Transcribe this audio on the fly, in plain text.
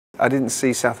I didn't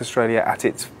see South Australia at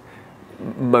its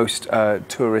most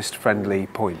tourist-friendly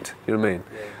point. You know what I mean?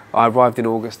 I arrived in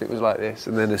August, it was like this,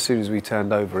 and then as soon as we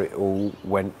turned over, it all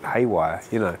went haywire.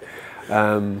 You know,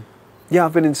 yeah,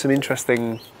 I've been in some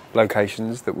interesting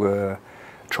locations that were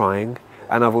trying,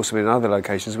 and I've also been in other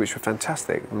locations which were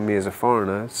fantastic. Me as a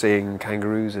foreigner, seeing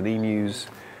kangaroos and emus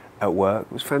at work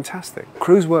was fantastic.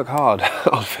 Crews work hard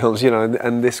on films, you know,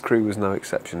 and this crew was no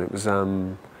exception. It was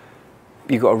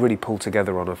you got to really pull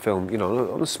together on a film, you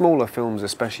know, on smaller films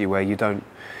especially, where you don't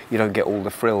get all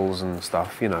the frills and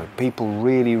stuff. You know, people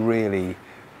really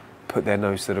put their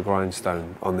nose to the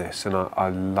grindstone on this, and I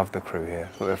love the crew here.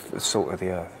 The salt of the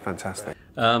earth, fantastic.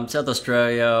 South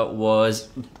Australia was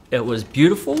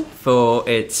beautiful for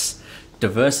its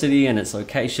diversity and its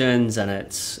locations and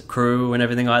its crew and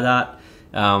everything like that.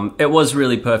 It was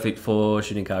really perfect for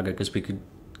shooting cargo because we could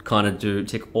kind of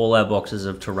tick all our boxes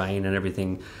of terrain and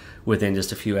everything within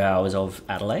just a few hours of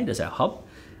Adelaide as our hub.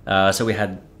 So we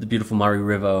had the beautiful Murray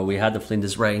River, we had the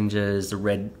Flinders Ranges, the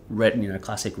red, you know,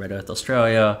 classic Red Earth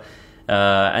Australia,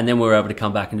 and then we were able to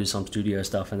come back and do some studio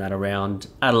stuff and that around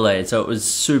Adelaide. So it was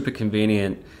super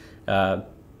convenient,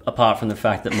 apart from the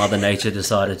fact that Mother Nature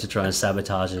decided to try and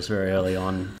sabotage us very early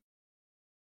on.